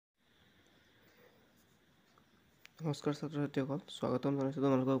নমস্কাৰ ছাত্ৰ ছাত্ৰীসকল, স্বাগতম জনাইছোঁ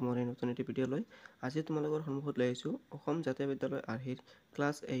তোমালোকক মোৰ এই নতুন এটি ভিডিঅ'লৈ। আজি তোমালোকৰ সন্মুখত লৈ আহিছোঁ অসম জাতীয় বিদ্যালয় আৰ্হিৰ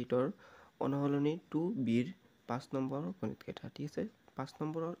ক্লাছ 8ৰ অনুশীলনী 2Bৰ 5 নম্বৰ গণিত কেইটা। ঠিক আছে, 5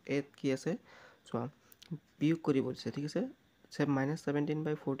 নম্বৰৰ এত কি আছে চোৱা, বিয়োগ কৰিব দিছে। ঠিক আছে,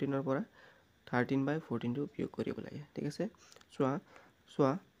 -17/14 পৰা 13/14 বিয়োগ কৰিব লাগে। ঠিক আছে, চোৱা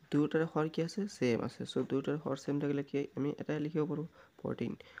দুয়োটাৰে হৰ কি আছে, ছেম আছে। চ' দুয়োটাৰে হৰ ছেম থাকিলে কি আমি এটাই লিখিব পাৰোঁ,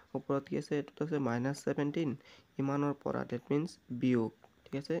 14। ওপৰত কি আছে, এইটোত আছে -17 ইমানৰ পৰা, ডেট মিনছ বিয়োগ।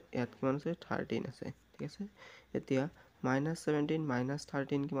 ঠিক আছে, ইয়াত কিমান আছে, 13 আছে। ঠিক আছে, এতিয়া -17 -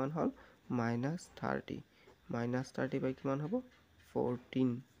 13 কিমান হ'ল, -30। -30 বাই কিমান হ'ব, 14।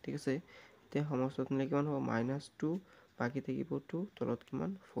 ঠিক আছে, এতিয়া সমস্ত নিলে কিমান হ'ব, -2 বাকী থাকিব 2, তলত কিমান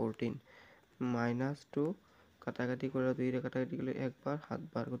 14। -2 কাটাকাটি কৰা, 2ৰে কাটাকাটি কৰিলে 1 বাৰ 7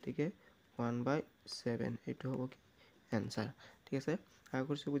 বাৰ, গতিকে 1/7 এইটো হ'ব কি এনচাৰ। ঠিক আছে, আশা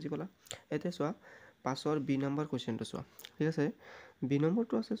কৰিছোঁ বুজি পালা। এতিয়া চোৱা 5ৰ বি নম্বৰ কুৱেশ্যনটো চোৱা। ঠিক আছে, বি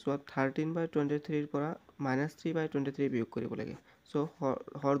নম্বৰটো আছে চোৱা, 13/23 পৰা -3/23 বিয়োগ কৰিব লাগে। চ'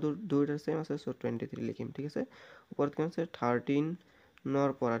 হৰ দুয়োটাৰ ছেম আছে, চ' 23 লিখিম। ঠিক আছে, ওপৰত কিমান আছে, 13ৰ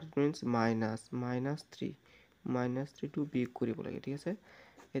পৰা, ডেট মিনছ -3 -3টো বিয়োগ কৰিব লাগে। ঠিক আছে,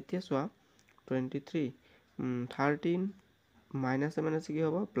 এতিয়া চোৱা 23 13 - কি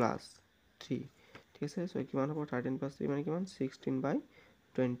হ'ব, +3। ঠিক আছে, চ' কিমান হ'ব, 13 + 3 মানে কিমান,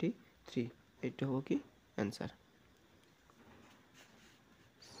 16/23। এইটো হ'ব কি এনচাৰ,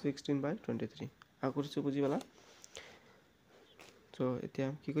 16/23। আশা কৰিছোঁ বুজি পালা। চ' এতিয়া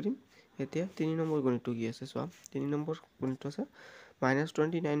কি কৰিম, এতিয়া 3 নম্বৰ গণিতটো কি আছে চোৱা। 3 নম্বৰ গণিতটো আছে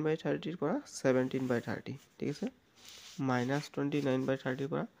 -29/30 পৰা 17/30। ঠিক আছে, -29/30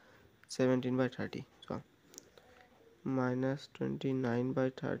 পৰা 17/30 চোৱা,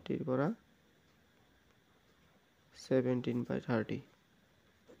 -29/30 পৰা 17/30।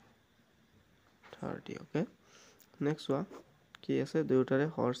 অ'কে, নেক্সট চোৱা কি আছে, দুয়োটাৰে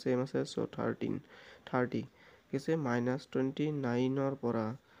হৰ ছেম আছে, চ' 30। ঠিক আছে, -29ৰ পৰা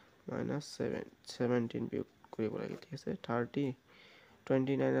 -17 বিয়োগ কৰিব লাগে। ঠিক আছে, 30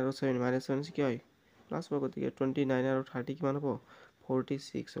 29 আৰু 7 -7 কি হয়, প্লাছ হ'ব, গতিকে 29 আৰু 30 কিমান হ'ব,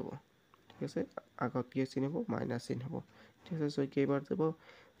 46 হ'ব। ঠিক আছে, আগত কি চিন হ'ব, মাইনাছ চিন হ'ব। ঠিক আছে, চ' কেইবাৰ যাব,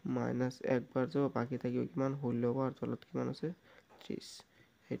 -1 বাৰ যাব, বাকী থাকিব কিমান, 16 বাৰ, তলত কিমান আছে, 30।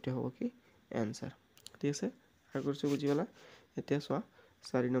 সেইটো হ'ব কি এনচাৰ। ঠিক আছে, আশা কৰিছোঁ বুজি পালা। এতিয়া চোৱা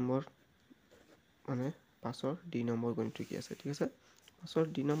 4 নম্বৰ মানে 5ৰ ডি নম্বৰ গণিতটো কি আছে। ঠিক আছে, 5ৰ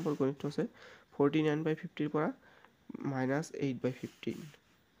ডি নম্বৰ গণিতটো আছে 49/50 পৰা -8/15।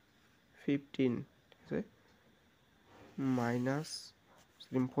 15 ঠিক আছে,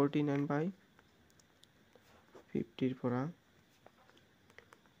 -49/50 পৰা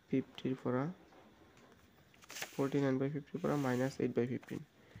 50 পৰা 49/50 পৰা -8/15।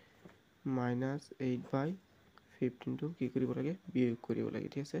 -8/15টো কি কৰিব লাগে, বিয়োগ কৰিব লাগে।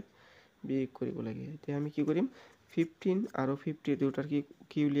 ঠিক আছে, বিয়োগ কৰিব লাগে। এতিয়া আমি কি কৰিম, 15 আৰু 50 দুয়োটাৰ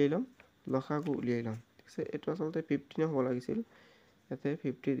কি উলিয়াই ল'ম, লসাগু উলিয়াই ল'ম। ঠিক আছে, এইটো আচলতে 15 হ'ব লাগিছিল, ইয়াতে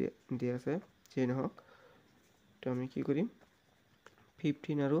 50 দিয়া আছে, যিয়ে নহওক। তো আমি কি কৰিম,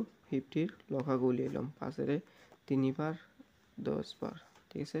 15 আৰু 50ৰ লসাগু উলিয়াই ল'ম। 5ৰে 3 বাৰ 10 বাৰ।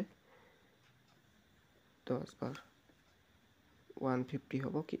 ঠিক আছে, 10 বাৰ 150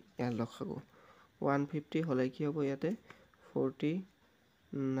 হ'ব কি ইয়াৰ লসাগু। 150 হ'লে কি হ'ব, ইয়াতে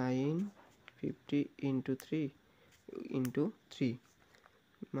 4950 × 3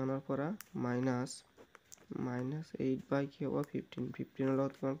 মানৰ পৰা -8 কি হ'ব, 15। 15ৰ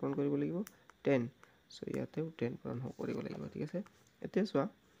লগত কিমান পূৰণ কৰিব লাগিব, 10। চ' ইয়াতেও 10 পূৰণ কৰিব লাগিব। ঠিক আছে, এতিয়া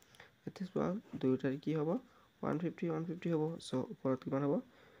চোৱা দুয়োটাৰ কি হ'ব, 150 হ'ব। চ' ওপৰত কিমান হ'ব,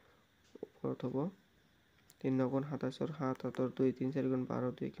 ওপৰত হ'ব 3 × 27 = 7, 7 × 2 = 3, 4 × 12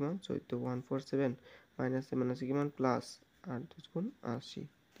 = 2 কিমান, 14, 147 -7 আছে কিমান, প্লাছ 8 × 2 = 80।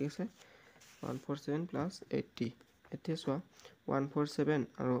 ঠিক আছে, 147 + 80। এতিয়া চোৱা 147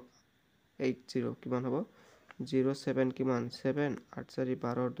 আৰু 80 কিমান হ'ব, 07 কিমান, 7, 8 × 4 =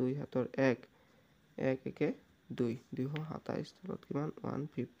 12, 2 × 7 = 1, 1 × 1 = 2, 227, তলত কিমান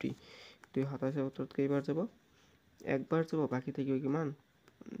 150। 227 তলত কেইবাৰ যাব, 1 বাৰ যাব, বাকী থাকিব কিমান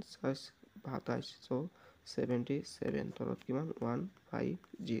 27। চ' 77, তলত কিমান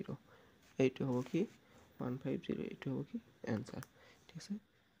 150। এইটো হ'ব কি 150, এইটো হ'ব কি এনচাৰ। ঠিক আছে,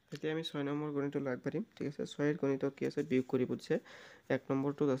 এতিয়া আমি 6 নম্বৰ গণিতলৈ আগবাঢ়িম। ঠিক আছে, 6ৰ গণিতত কি আছে, বিয়োগ কৰিব দিছে। 1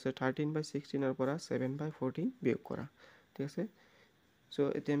 নম্বৰটোত আছে 13/16 পৰা 7/14 বিয়োগ কৰা। ঠিক আছে, চ'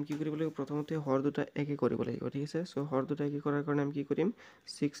 এতিয়া আমি কি কৰিব লাগিব, প্ৰথমতে হৰ দুটা একে কৰিব লাগিব। ঠিক আছে, চ' হৰ দুটা একে কৰাৰ কাৰণে আমি কি কৰিম,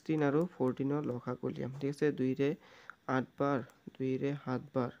 16 আৰু 14ৰ লসাগু উলিয়াম। ঠিক আছে, 2ৰে 8 বাৰ, 2ৰে 7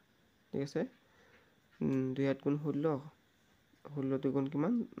 বাৰ। ঠিক আছে, 2 × 8 = 16, 16 দুগুণ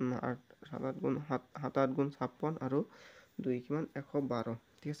কিমান 7 8 গুণ 7 8 গুণ 56 আৰু 2 কিমান 112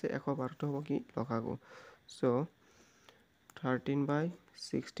 ঠিক আছে 112টো হ'ব কি লসাগু সো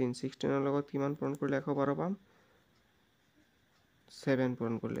 13/16 লগত কিমান পূৰণ কৰিলে 112 পাম 7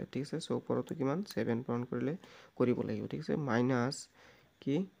 পূৰণ কৰিলে ঠিক আছে সো ওপৰতো কিমান 7 পূৰণ কৰিলে কৰিব লাগিব ঠিক আছে মাইনাস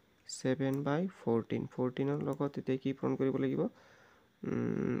কি 7/14 14 লগত এতিয়া কি পূৰণ কৰিব লাগিব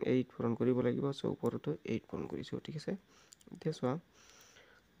 8 পূৰণ কৰিব লাগিব সো ওপৰতো 8 পূৰণ কৰিছো ঠিক আছে এতিয়া চোৱা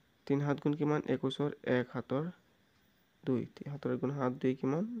 3 7 গুণ কিমান 21 1 7 2 7 গুণ 7 2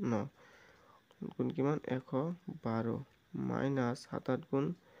 কিমান 9 গুণ কিমান 112 মাইনাস 7 8 গুণ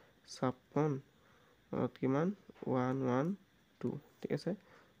 56 কিমান 112 ঠিক আছে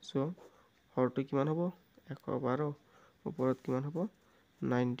সো হৰটো কিমান হ'ব 112 ওপৰত কিমান হ'ব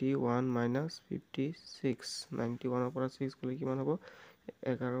 91 মাইনাস 56 91 পৰা 6 গ'লে কিমান হ'ব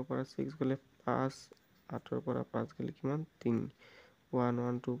 11 পৰা 6 গ'লে 5 8 পৰা 5 গ'লে কিমান 3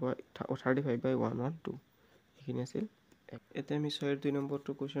 112/35/112 এইখিনি আছিল এতিয়া আমি 6 2 নম্বৰটো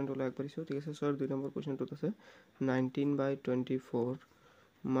কোৱেশ্চনটো আগবাঢ়িছো ঠিক আছে 6 2 নম্বৰ কোৱেশ্চনটোত আছে 19/24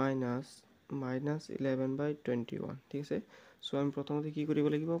 মাইনাস 11/21 ঠিক আছে সো আমি প্ৰথমতে কি কৰিব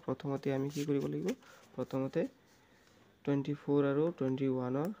লাগিব প্ৰথমতে 24 আৰু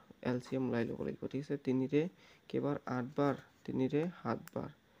 21 ৰ এলসিএম ওলাই ল'ব লাগিব ঠিক আছে 3 ৰে কেবাৰ 8 বাৰ 3 ৰে 7 বাৰ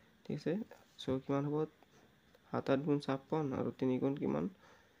ঠিক আছে সো কিমান হ'ব 7 8 গুণ 56 আৰু 3 গুণ কিমান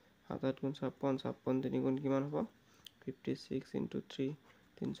 7 8 গুণ 56 56 3 গুণ কিমান হ'ব 56 into 3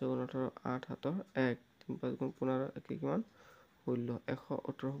 300 গুণ 18 8 7 1 3 5 গুণ 15 একে কিমান 16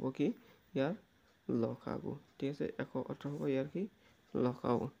 118 হ'ব কি ইয়াৰ লসাগু ঠিক আছে 118 হ'ব ইয়াৰ কি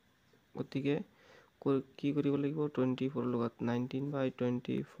লসাগু গতিকে কি কৰিব লাগিব 24 লগত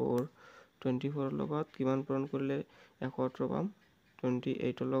 19/24 24 লগত কিমান পূৰণ কৰিলে 118 পাম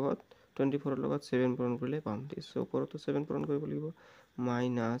 28 লগত 24 লগত 7 পূৰণ কৰিলে পাম ঠিক আছে ওপৰতো 7 পূৰণ কৰিব লাগিব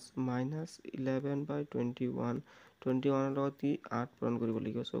মাইনাস 11/21 21 লগত কি 8 পূৰণ কৰিব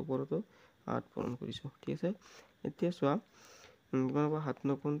লাগিব সো ওপৰতো 8 পূৰণ কৰিছো ঠিক আছে এতিয়া চোৱা কিমান হ'ব 7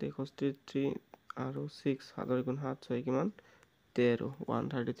 9 গুণ 63 3 আৰু 6 7 গুণ 7 6 কিমান 13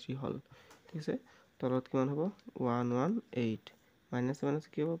 133 হল ঠিক আছে তলত কিমান হ'ব 118 মাইনাস মাইনাস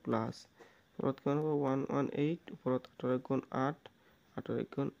কি হ'ব প্লাস তলত কিমান হ'ব 118 ওপৰত 8 গুণ 8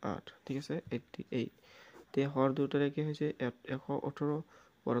 8 গুণ 8 ঠিক আছে 88 তে হৰ দুটাৰে কি হৈছে 118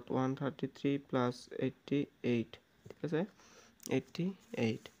 ওপৰত 133 প্লাস 88 ঠিক আছে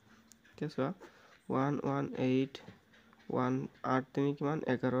 88 ঠিক আছে 118 1 8 3 কিমান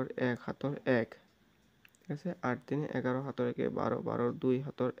 11 ৰ 1 7 ৰ 1 ঠিক আছে 8 3 11 7 ৰ 12 12 ৰ 2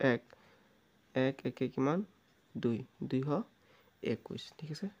 7 ৰ 1 1 একে কিমান 2 221 ঠিক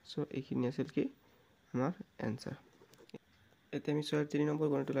আছে সো এইখিনি আছিল কি আমাৰ এনসাৰ এতিয়া আমি 3 নম্বৰ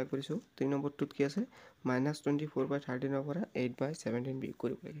গণিতটো আগবাঢ়িছো 3 নম্বৰটোত কি আছে -24/13 ৰ পৰা 8/17 বিয়োগ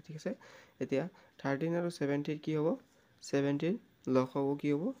কৰিব লাগে ঠিক আছে এতিয়া 13 আৰু 17 কি হ'ব 17 লসাগু কি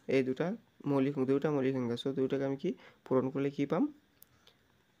হ'ব এই দুটা মৌলিক সংখ্যা সো দুটাক আমি কি পূৰণ কৰিলে কি পাম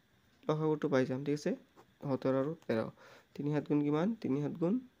লসাগুটো পাই যাম ঠিক আছে 17 আৰু 13 3 7 গুণ কিমান 3 7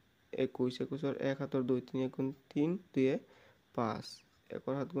 গুণ 21 21 ৰ 1 7 ৰ 2 3 গুণ 3 2 5 1 ৰ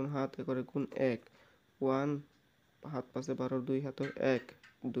 7 গুণ 7 1 ৰ গুণ 1 1 7 5 12 ৰ 2 7 ৰ 1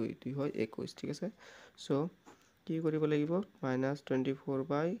 2 2 হয় 21 ঠিক আছে সো কি কৰিব লাগিব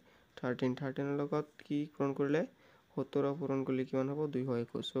 -24/13 13 ৰ লগত কি পূৰণ কৰিলে 17 পূৰণ কৰিলে কিমান হ'ব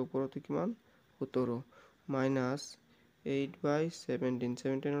 221 সো ওপৰতো কিমান 17 মাইনাস 8/17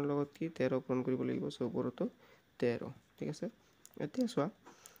 17 ৰ লগত কি 13 পূৰণ কৰিব লাগিব সো ওপৰতো 13 ঠিক আছে এতিয়া চোৱা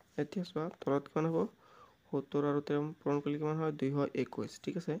তলত কিমান হ'ব 17 আৰু 13 পূৰণ কৰিলে কিমান হয় 221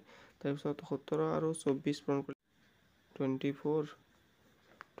 ঠিক আছে তাৰ পিছত 17 আৰু 24 পূৰণ কৰিলে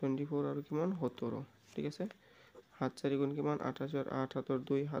 24 আৰু কিমান 17 ঠিক আছে 7 4 গুণ কিমান 28 ৰ 8 7 ৰ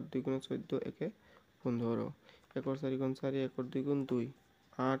 2 7 2 গুণ 14 একে 15 1 ৰ 4 গুণ 4 1 ৰ 2 গুণ 2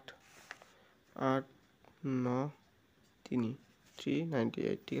 8 8 9 3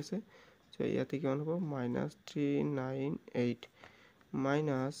 398 ঠিক আছে সো ইয়াতে কিমান হ'ব -398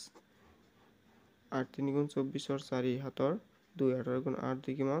 মাইনাস 8 3 গুণ 24 ৰ 4 7 ৰ 2 8 গুণ 8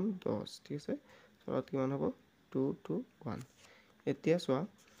 2 কিমান 10 ঠিক আছে তলত কিমান হ'ব 2 2 1 এতিয়া চোৱা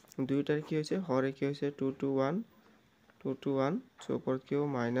দুইটাৰ কি হৈছে হৰে কি হৈছে 2 2 1 2 2 1 সো ওপৰত কি হ'ব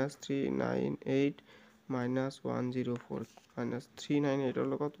 -398 -104 -398 ৰ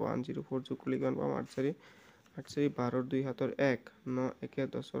লগত 104 যোগ কৰিলে কিমান পাম 8 4 8 4 12 ৰ 2 7 ৰ 1 9 1 10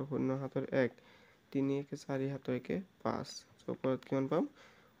 ৰ 0 7 ৰ 1 3 1 4 7 1 5 সো ওপৰত কিমান পাম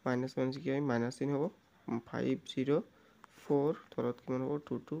মাইনাস মাইনাস কি হয় -3 হ'ব 504 তলত কিমান হ'ব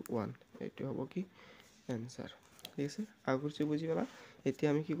 2 2 1 এইটো হ'ব কি এনসার ঠিক আছে আগৰটো বুজি পালা এতিয়া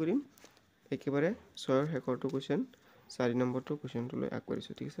আমি কি কৰিম একেবাৰে 6 ৰ শেষৰটো কোৱেশ্চন 4 নম্বৰটো কুৱেশ্যনটোলৈ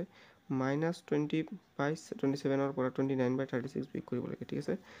আগবাঢ়িছোঁ ঠিক আছে। -20/27 পৰা 29/36 বিয়োগ কৰিব লাগে ঠিক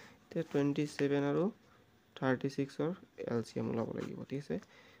আছে। এতিয়া 27 আৰু 36ৰ LCM ওলাব লাগিব ঠিক আছে।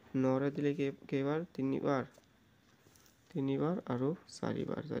 9ৰে দিলে কেইবাৰ 3বাৰ আৰু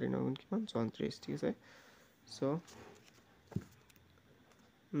 4বাৰ 4 9 গুণ কিমান 34 ঠিক আছে। চ'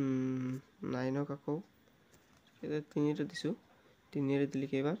 9ক আকৌ 3ৰে দিছোঁ 3ৰে দিলে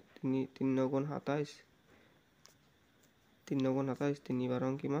কেইবাৰ 3 9 গুণ 27 3 9 গুণ 27 3বাৰ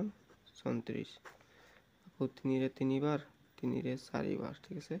কিমান 34 আকৌ 3ৰে 3বাৰ 3ৰে 4বাৰ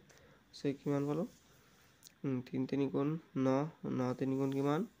ঠিক আছে। চ' কিমান পালোঁ 3 3 গুণ 9 9 3 গুণ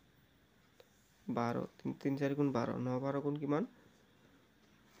কিমান 12 3 3 4 গুণ 12 9 12 গুণ কিমান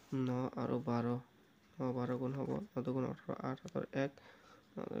 9 আৰু 12 9 12 গুণ হ'ব 9 গুণ 18 8 7 1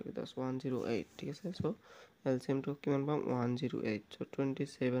 10 108 ঠিক আছে। চ' এলচিএমটো কিমান পাম 108। চ'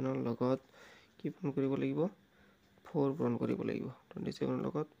 27ৰ লগত কি পূৰণ কৰিব লাগিব 4 পূৰণ কৰিব লাগিব 27ৰ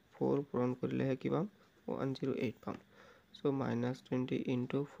লগত 4 পূৰণ কৰিলেহে কি পাম 108 পাম। চ' -20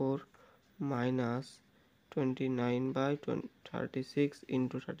 ইনটু 4 -29/36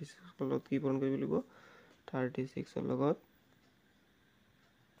 ইনটু 36ৰ লগত কি পূৰণ কৰিব লাগিব 36ৰ লগত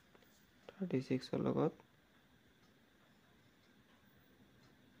 36ৰ লগত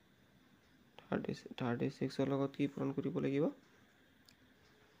 36ৰ লগত কি পূৰণ কৰিব লাগিব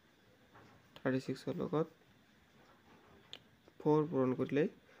 36ৰ লগত 4 পূৰণ কৰিলেই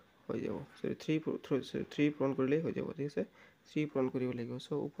হৈ যাব। সৰি 3 পূৰণ কৰিলেই হৈ যাব ঠিক আছে। 3 পূৰণ কৰিব লাগিব। চ'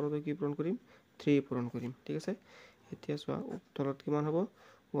 ওপৰতো কি পূৰণ কৰিম 3 পূৰণ কৰিম ঠিক আছে। এতিয়া চোৱা তলত কিমান হ'ব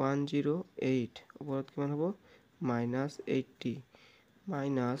 108 ওপৰত কিমান হ'ব -80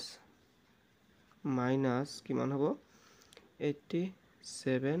 মাইনাছ কিমান হ'ব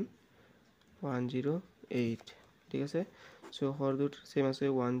 87 108 ঠিক আছে। চ' হৰটোত চেম আছে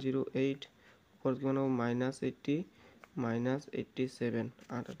 108 ওপৰত কিমান হ'ব -80 -87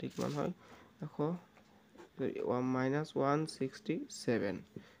 8 কিমান হয় -167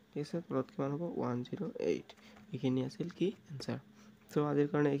 ঠিক আছে। তলত কিমান হ'ব 108 এইখিনি আছিল কি এনচাৰ। চ' আজিৰ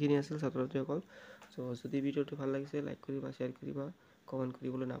কাৰণে এইখিনি আছিল ছাত্ৰ ছাত্ৰীসকল। চ' যদি ভিডিঅ'টো ভাল লাগিছে লাইক কৰিবা শ্বেয়াৰ কৰিবা কমেণ্ট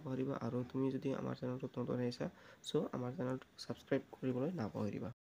কৰিবলৈ নাপাহৰিবা আৰু তুমি যদি আমাৰ চেনেলটোত নতুন আহিছা চ' আমাৰ চেনেলটো ছাবস্ক্ৰাইব কৰিবলৈ নাপাহৰিবা।